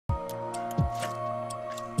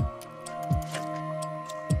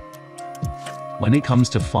When it comes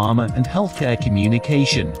to pharma and healthcare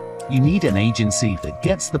communication, you need an agency that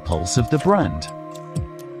gets the pulse of the brand.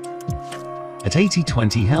 At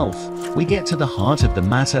 80/20 Health, we get to the heart of the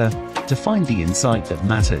matter to find the insight that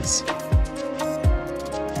matters.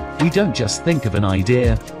 We don't just think of an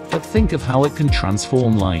idea, but think of how it can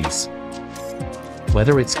transform lives.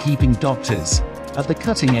 Whether it's keeping doctors at the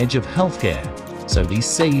cutting edge of healthcare, so they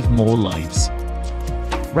save more lives.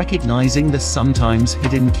 Recognizing the sometimes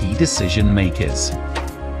hidden key decision makers,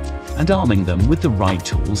 and arming them with the right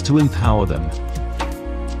tools to empower them.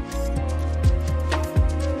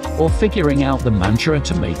 Or figuring out the mantra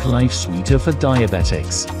to make life sweeter for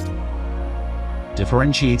diabetics.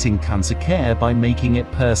 Differentiating cancer care by making it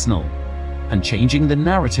personal, and changing the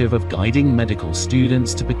narrative of guiding medical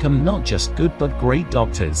students to become not just good but great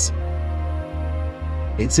doctors.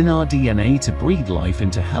 It's in our DNA to breathe life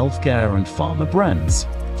into healthcare and pharma brands.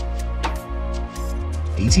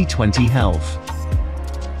 80/20 Health.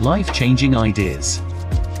 Life-changing ideas.